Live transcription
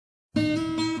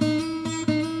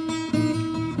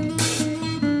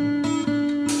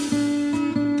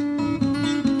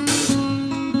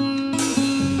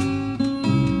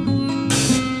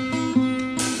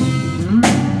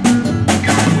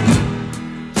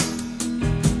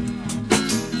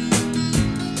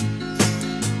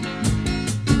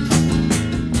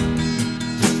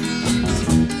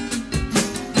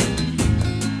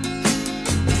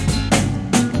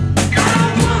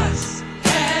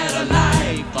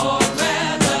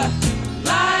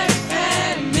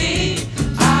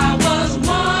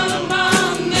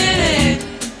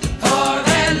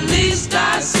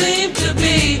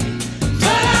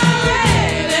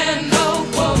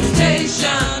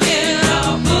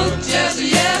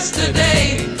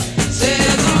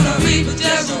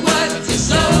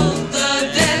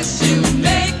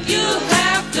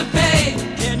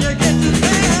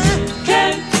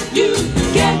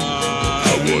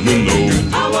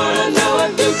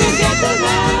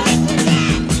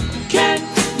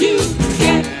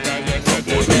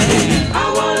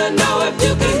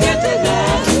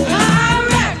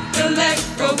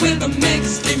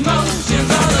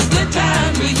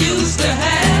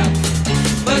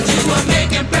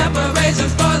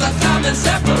the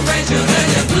separation and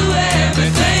you blew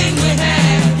everything we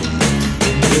had.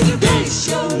 You base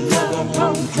your love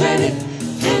on credit,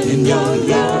 and in your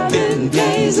loving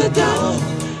days are done.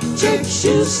 Checks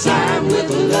you sign with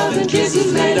love and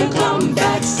kisses later come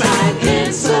back sign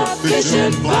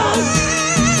insufficient funds.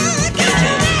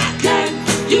 Can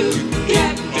you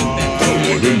get?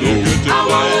 I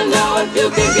wanna know if you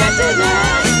can get to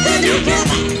that. Can you get?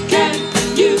 Can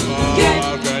you get?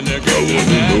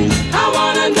 I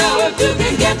wanna know if you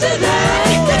can get to that.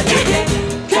 Can you get?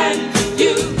 Can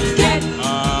you get?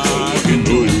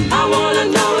 I wanna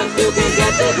know if you can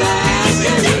get to that.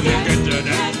 Can you get?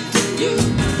 Can you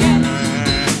get?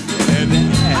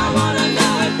 I wanna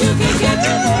know if you can get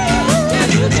to that. Can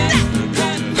you get?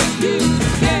 Can you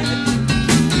get?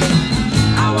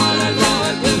 I wanna know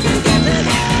if you can get to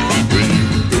that. When you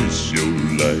base your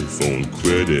life on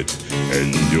credit and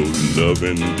your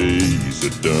loving days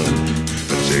are done,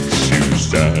 checks you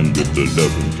sign with the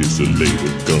loving kiss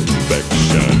later come back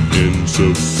shine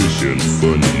insufficient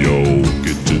fun. Y'all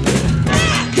get to that.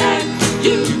 Can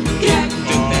you get?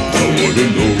 I wanna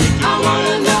know